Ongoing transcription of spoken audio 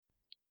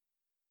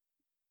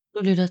Du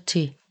lytter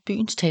til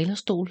Byens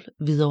Talerstol,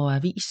 Hvidovre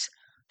Avis,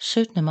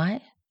 17. maj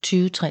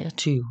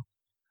 2023.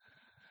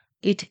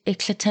 Et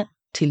eklatant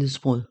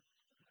tillidsbrud.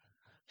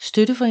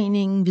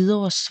 Støtteforeningen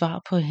Hvidovres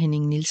svar på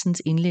Henning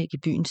Nielsens indlæg i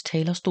Byens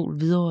Talerstol,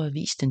 Hvidovre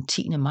Avis den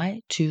 10. maj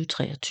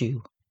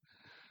 2023.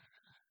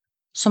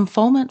 Som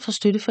formand for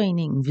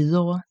Støtteforeningen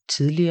Hvidovre,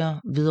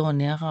 tidligere Hvidovre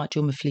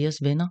Nærradio med fleres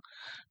venner,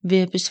 vil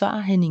jeg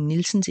besvare Henning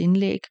Nielsens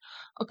indlæg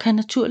og kan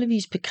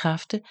naturligvis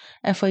bekræfte,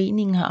 at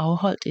foreningen har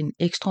afholdt en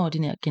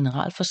ekstraordinær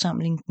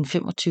generalforsamling den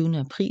 25.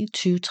 april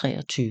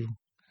 2023.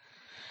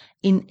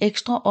 En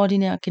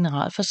ekstraordinær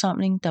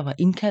generalforsamling, der var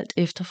indkaldt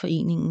efter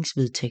foreningens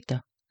vedtægter.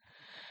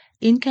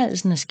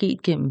 Indkaldelsen er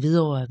sket gennem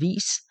Hvidovre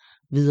Avis,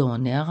 Hvidovre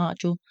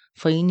Nærradio,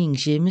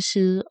 foreningens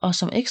hjemmeside og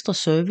som ekstra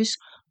service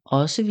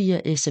også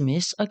via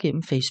sms og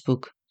gennem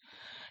Facebook.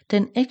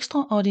 Den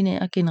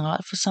ekstraordinære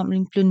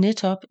generalforsamling blev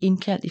netop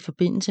indkaldt i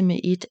forbindelse med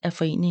et af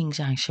foreningens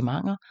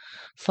arrangementer,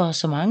 for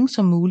så mange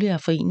som muligt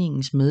af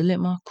foreningens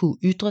medlemmer kunne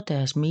ytre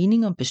deres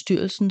mening om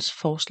bestyrelsens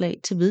forslag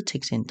til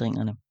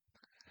vedtægtsændringerne.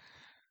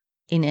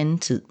 En anden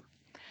tid.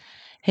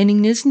 Henning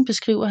Nielsen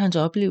beskriver hans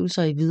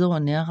oplevelser i Hvidovre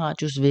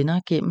Nærradios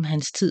venner gennem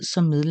hans tid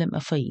som medlem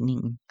af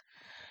foreningen.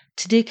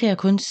 Til det kan jeg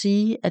kun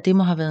sige, at det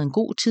må have været en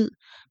god tid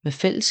med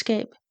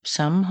fællesskab,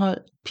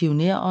 sammenhold,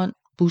 pionerånd,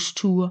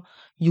 busture,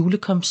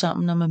 julekom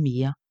sammen og med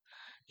mere.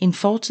 En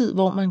fortid,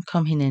 hvor man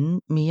kom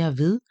hinanden mere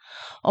ved,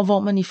 og hvor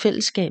man i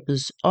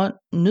fællesskabets ånd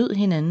nød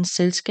hinandens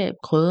selskab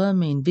krydret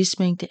med en vis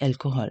mængde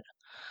alkohol.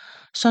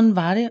 Sådan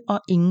var det,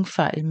 og ingen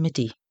fejl med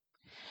det.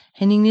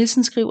 Henning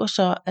Nielsen skriver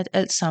så, at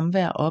alt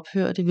samvær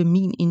ophørte ved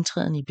min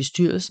indtræden i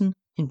bestyrelsen,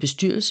 en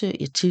bestyrelse,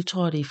 jeg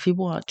tiltrådte i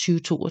februar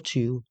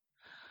 2022.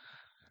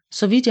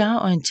 Så vidt jeg er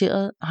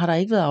orienteret, har der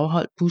ikke været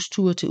afholdt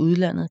busture til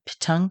udlandet,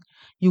 petang,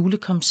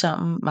 julekom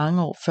sammen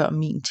mange år før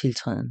min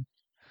tiltræden.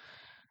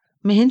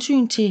 Med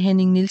hensyn til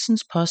Henning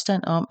Nielsens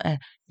påstand om, at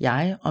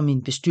jeg og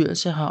min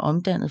bestyrelse har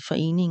omdannet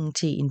foreningen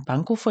til en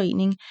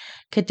bankoforening,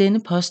 kan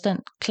denne påstand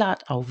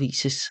klart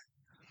afvises.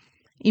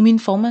 I min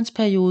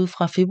formandsperiode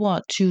fra februar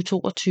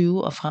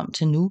 2022 og frem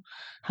til nu,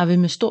 har vi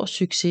med stor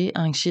succes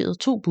arrangeret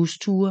 2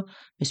 busture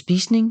med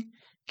spisning,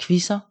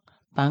 quizzer,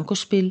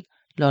 bankospil,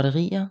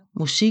 lotterier,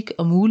 musik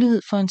og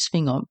mulighed for en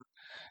sving om.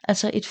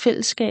 Altså et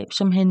fællesskab,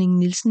 som Henning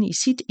Nielsen i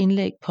sit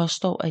indlæg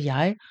påstår, at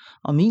jeg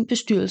og min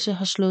bestyrelse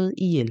har slået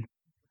ihjel.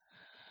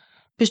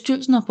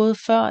 Bestyrelsen har både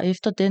før og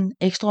efter den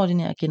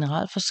ekstraordinære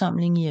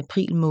generalforsamling i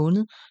april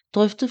måned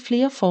drøftet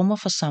flere former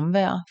for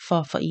samvær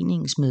for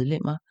foreningens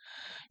medlemmer,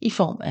 i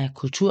form af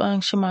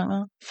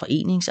kulturarrangementer,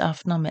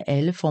 foreningsaftener med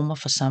alle former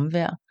for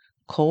samvær,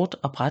 kort-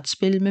 og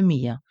brætspil med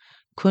mere.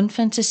 Kun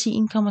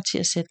fantasien kommer til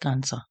at sætte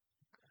grænser.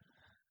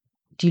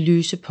 De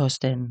løse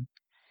påstande.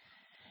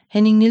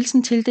 Henning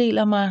Nielsen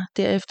tildeler mig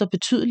derefter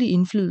betydelig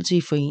indflydelse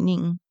i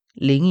foreningen,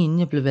 længe inden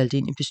jeg blev valgt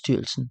ind i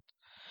bestyrelsen.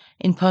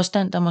 En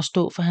påstand, der må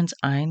stå for hans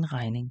egen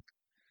regning.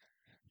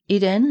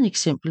 Et andet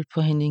eksempel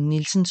på Henning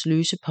Nielsens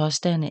løse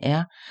påstande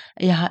er,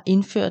 at jeg har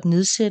indført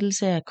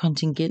nedsættelse af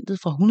kontingentet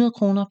fra 100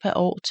 kroner per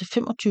år til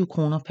 25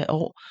 kroner per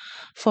år,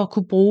 for at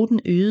kunne bruge den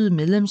øgede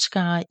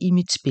medlemsskare i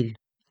mit spil.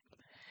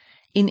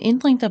 En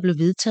ændring, der blev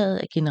vedtaget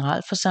af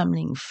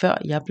generalforsamlingen, før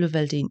jeg blev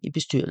valgt ind i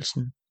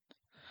bestyrelsen.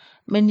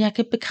 Men jeg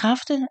kan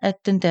bekræfte, at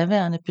den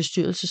daværende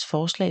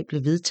bestyrelsesforslag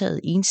blev vedtaget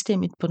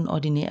enstemmigt på den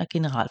ordinære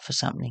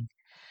generalforsamling.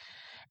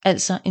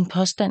 Altså en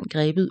påstand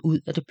grebet ud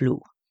af det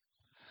blå.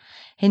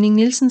 Henning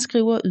Nielsen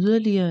skriver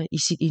yderligere i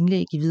sit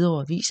indlæg i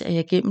Hvidovre Avis, at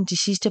jeg gennem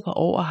de sidste par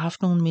år har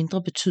haft nogle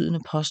mindre betydende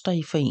poster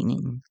i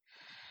foreningen.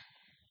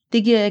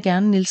 Det giver jeg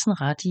gerne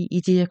Nielsen ret i,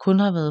 idet jeg kun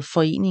har været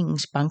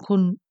foreningens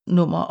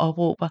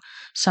bankonummeropråber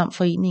samt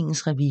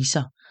foreningens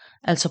revisor,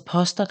 altså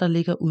poster, der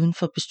ligger uden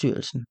for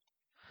bestyrelsen.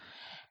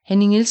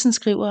 Henning Nielsen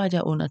skriver, at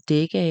jeg under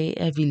dække af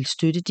at ville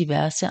støtte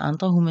diverse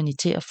andre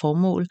humanitære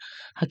formål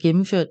har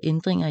gennemført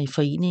ændringer i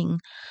foreningen,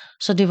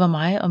 så det var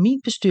mig og min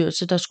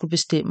bestyrelse, der skulle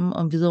bestemme,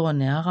 om Hvidovre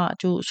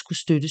Nærradio skulle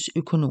støttes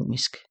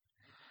økonomisk.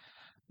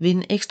 Ved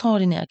en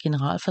ekstraordinær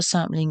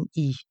generalforsamling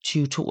i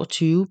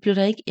 2022 blev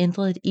der ikke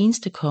ændret et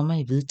eneste komma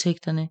i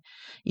vedtægterne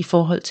i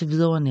forhold til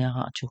Hvidovre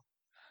Nærradio.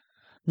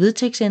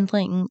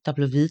 Vedtægtsændringen, der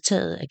blev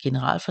vedtaget af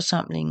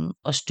generalforsamlingen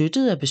og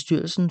støttet af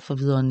bestyrelsen for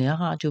Hvidovre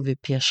Nærradio ved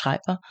Per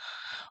Schreiber,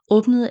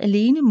 åbnede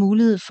alene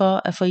mulighed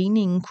for, at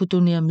foreningen kunne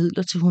donere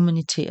midler til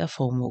humanitære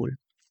formål.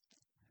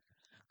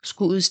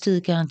 Skulle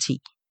udstede garanti.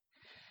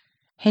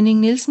 Henning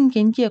Nielsen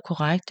gengiver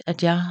korrekt,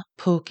 at jeg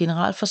på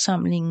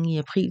generalforsamlingen i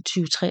april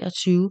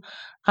 2023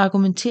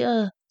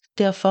 argumenterede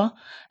derfor,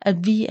 at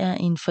vi er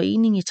en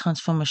forening i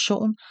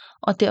transformation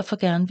og derfor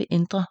gerne vil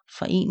ændre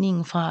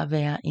foreningen fra at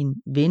være en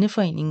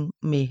venneforening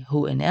med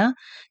HNR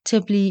til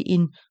at blive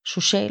en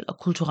social og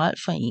kulturel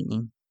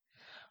forening.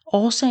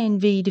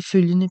 Årsagen vil i det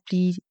følgende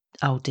blive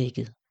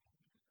afdækket.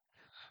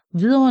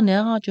 Hvidovre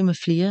Nærradio med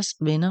fleres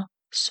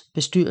venners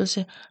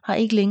bestyrelse har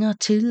ikke længere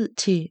tillid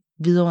til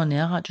Hvidovre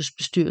Nærradios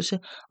bestyrelse,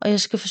 og jeg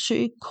skal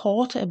forsøge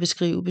kort at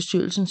beskrive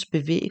bestyrelsens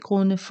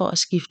bevæggrunde for at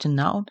skifte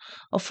navn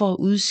og for at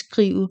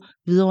udskrive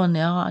Hvidovre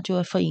Nærradio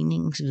af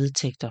foreningens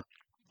vedtægter.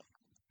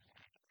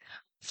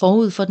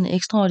 Forud for den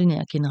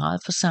ekstraordinære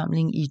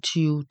generalforsamling i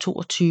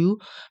 2022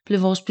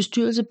 blev vores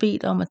bestyrelse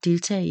bedt om at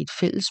deltage i et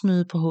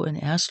fællesmøde på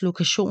HNR's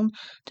lokation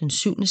den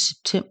 7.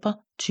 september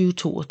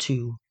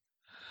 2022.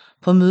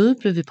 På mødet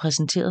blev vi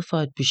præsenteret for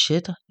et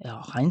budget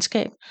og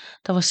regnskab,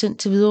 der var sendt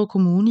til Hvidovre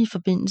Kommune i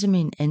forbindelse med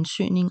en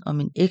ansøgning om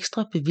en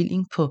ekstra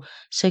bevilling på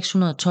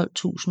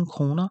 612.000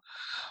 kroner,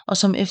 og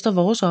som efter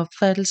vores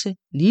opfattelse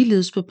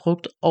ligeledes blev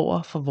brugt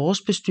over for vores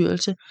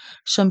bestyrelse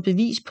som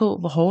bevis på,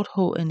 hvor hårdt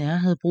HNR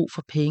havde brug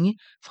for penge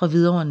fra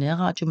Hvidovre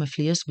Nærradio med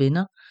Fleres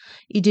Venner,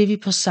 i det vi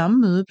på samme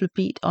møde blev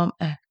bedt om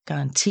at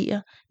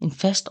garantere en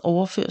fast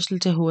overførsel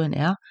til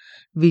HNR,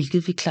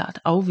 hvilket vi klart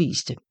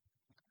afviste.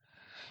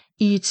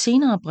 I et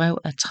senere brev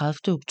af 30.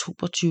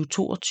 oktober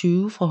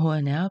 2022 fra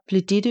HNR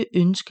blev dette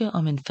ønske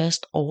om en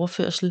fast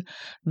overførsel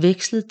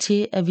vekslet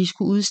til, at vi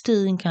skulle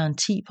udstede en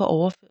garanti på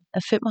overførsel af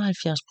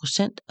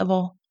 75% af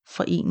vores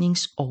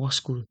forenings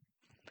overskud.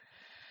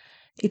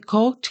 Et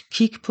kort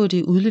kig på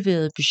det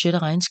udleverede budget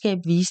og regnskab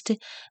viste,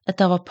 at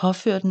der var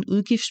påført en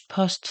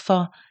udgiftspost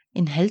for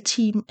en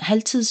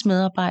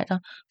halvtidsmedarbejder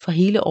for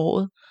hele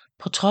året,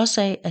 på trods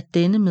af, at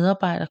denne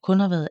medarbejder kun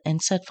har været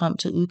ansat frem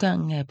til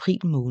udgangen af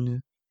april måned.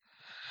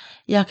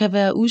 Jeg kan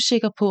være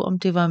usikker på, om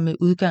det var med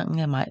udgangen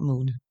af maj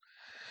måned.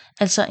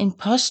 Altså en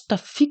post, der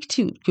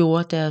fiktivt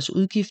gjorde deres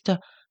udgifter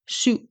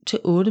 7 til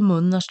 8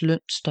 måneders løn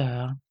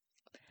større.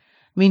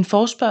 Ved en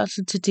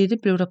forespørgsel til dette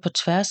blev der på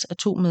tværs af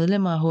 2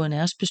 medlemmer af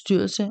HNR's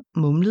bestyrelse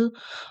mumlet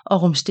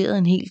og rumsteret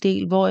en hel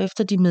del,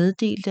 hvorefter de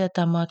meddelte, at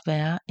der måtte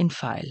være en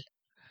fejl.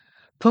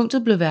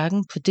 Punktet blev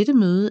hverken på dette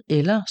møde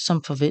eller,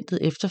 som forventet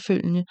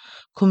efterfølgende,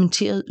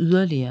 kommenteret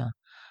yderligere.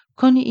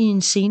 Kun i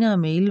en senere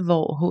mail,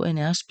 hvor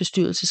HNR's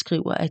bestyrelse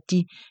skriver, at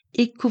de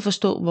ikke kunne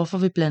forstå, hvorfor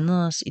vi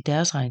blandede os i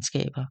deres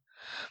regnskaber.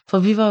 For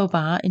vi var jo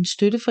bare en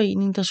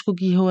støtteforening, der skulle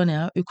give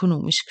HNR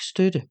økonomisk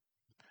støtte.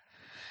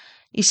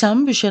 I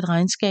samme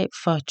budgetregnskab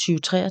for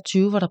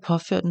 2023 var der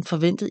påført en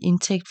forventet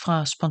indtægt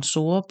fra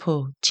sponsorer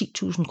på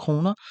 10.000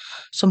 kroner,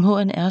 som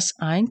HNR's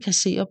egen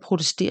kasserer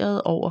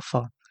protesterede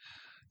overfor.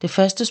 Det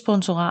første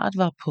sponsorat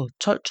var på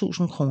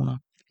 12.000 kroner.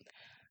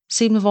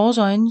 Set med vores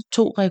øjne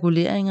 2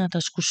 reguleringer, der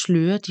skulle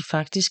sløre de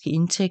faktiske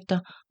indtægter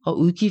og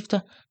udgifter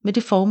med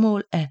det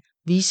formål at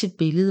vise et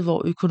billede,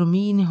 hvor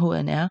økonomien i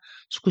HNR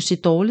skulle se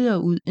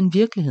dårligere ud end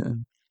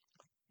virkeligheden.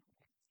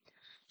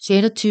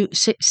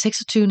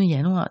 26.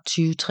 januar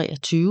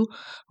 2023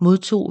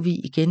 modtog vi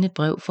igen et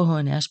brev fra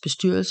HNR's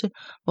bestyrelse,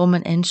 hvor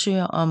man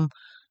ansøger om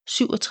 67.246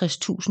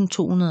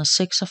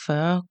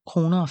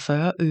 kroner og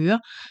 40 øre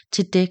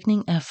til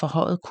dækning af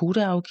forhøjet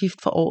kodeafgift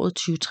for året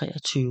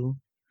 2023.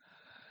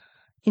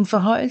 En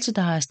forhøjelse,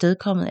 der er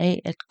afstedkommet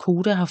af, at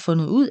Koda har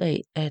fundet ud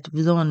af, at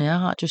Hvidovre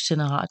Nærradio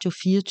sender radio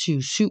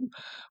 24/7,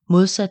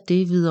 modsat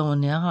det Hvidovre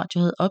Nærradio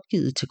havde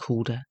opgivet til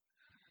Koda.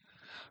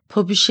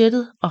 På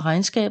budgettet og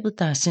regnskabet,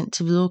 der er sendt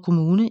til Hvidovre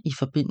Kommune i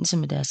forbindelse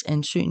med deres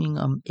ansøgning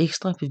om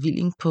ekstra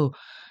bevilling på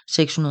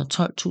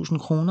 612.000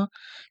 kroner,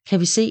 kan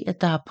vi se,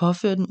 at der er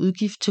påført en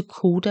udgift til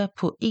Koda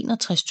på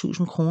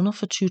 61.000 kroner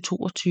for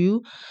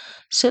 2022,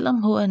 selvom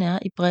HNR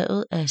i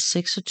brevet af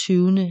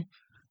 26.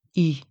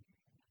 i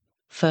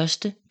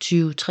 1.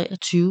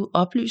 2023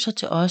 oplyser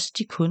til os,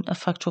 de kun er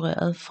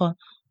faktureret for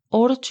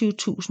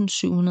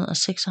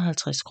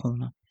 28.756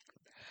 kroner.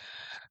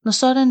 Når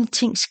sådanne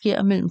ting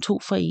sker mellem 2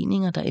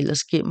 foreninger, der ellers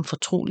gennem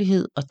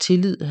fortrolighed og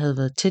tillid havde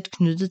været tæt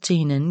knyttet til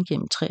hinanden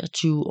gennem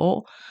 23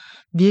 år,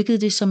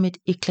 virkede det som et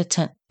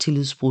eklatant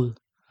tillidsbrud.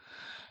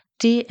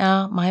 Det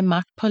er mig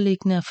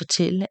magtpåliggende at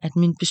fortælle, at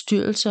min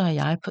bestyrelse og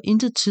jeg på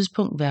intet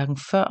tidspunkt hverken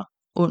før,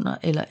 under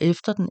eller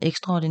efter den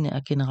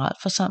ekstraordinære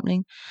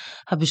generalforsamling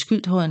har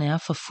beskyldt HNR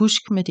for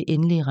fusk med det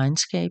endelige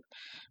regnskab,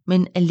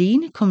 men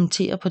alene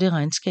kommenterer på det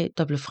regnskab,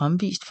 der blev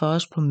fremvist for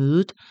os på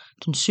mødet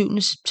den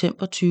 7.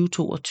 september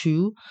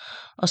 2022,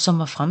 og som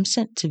var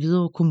fremsendt til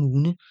Hvidovre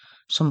Kommune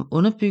som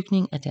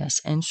underbygning af deres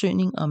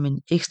ansøgning om en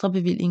ekstra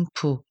bevilling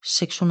på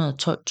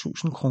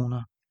 612.000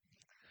 kroner.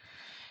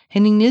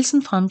 Henning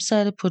Nielsen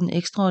fremsatte på den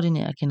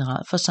ekstraordinære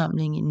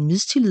generalforsamling en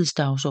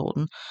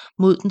mistillidsdagsorden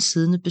mod den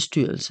siddende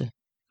bestyrelse.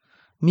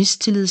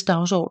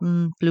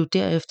 Mistillidsdagsordenen blev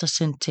derefter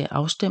sendt til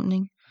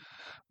afstemning.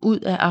 Ud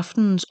af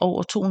aftenens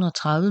over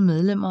 230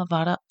 medlemmer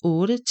var der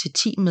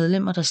 8-10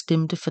 medlemmer, der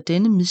stemte for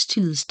denne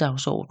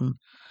mistillidsdagsorden.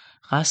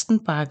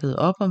 Resten bakkede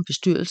op om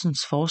bestyrelsens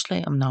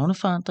forslag om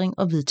navneforandring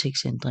og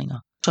vedtægtsændringer.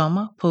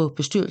 Sommer på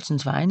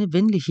bestyrelsens vegne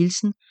venlig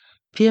hilsen,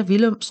 Per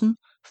Willumsen,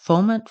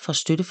 formand for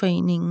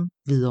Støtteforeningen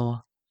Hvidovre.